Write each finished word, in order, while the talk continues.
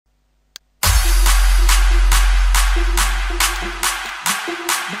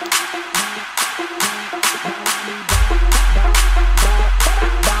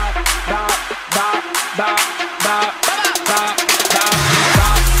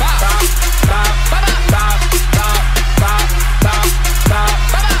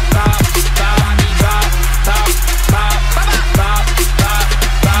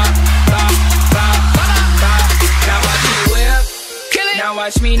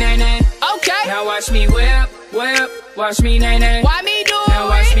nay nay. Okay. Now watch me whip, whip. Watch me nay nay. Why me do it? Now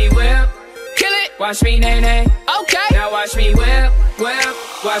watch me whip. Kill it. Watch me nay nay. Okay. Now watch me whip, whip.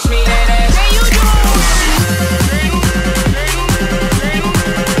 Watch me nay nay. Can you do it?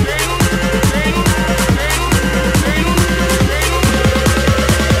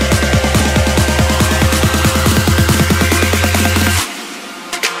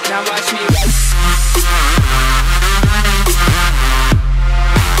 Now watch me.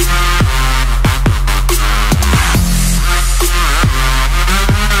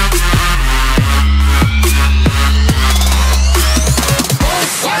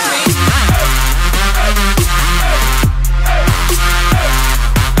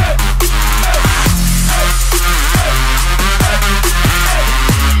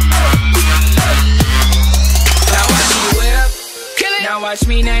 Watch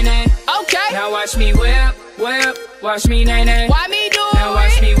me nay nay. Okay. Now watch me whip, whip. Watch me nay nay. Why me do it? Now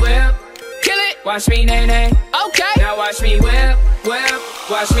watch me whip. Kill it. Watch me nay nay. Okay. Now watch me whip, whip.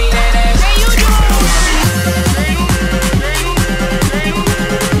 Watch me nay nay. Can you do it?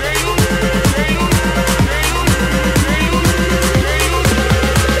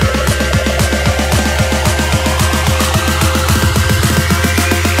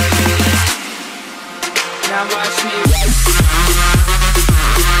 Now watch me.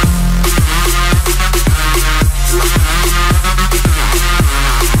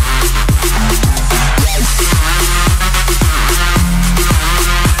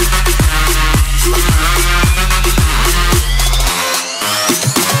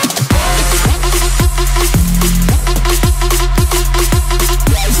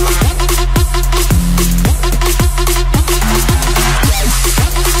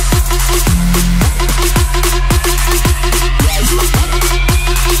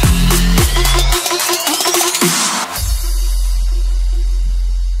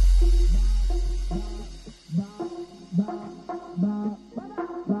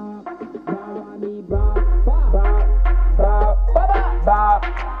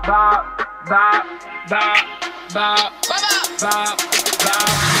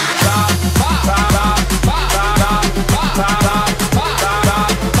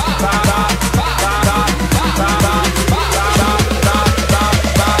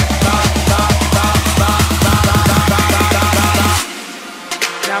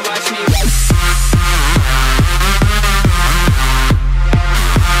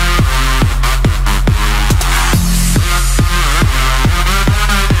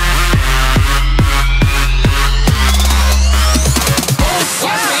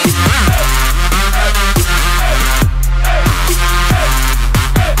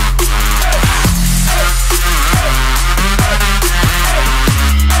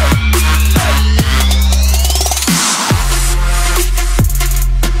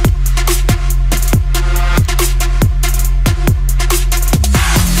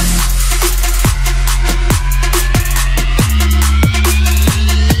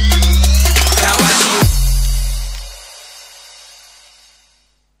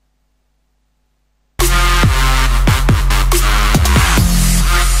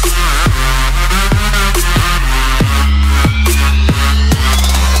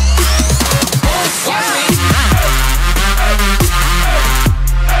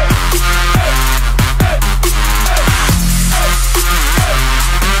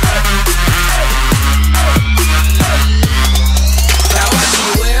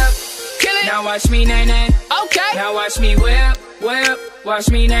 Watch me nay nay. Okay. Now watch me whip, whip. Watch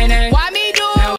me nay nay. Why me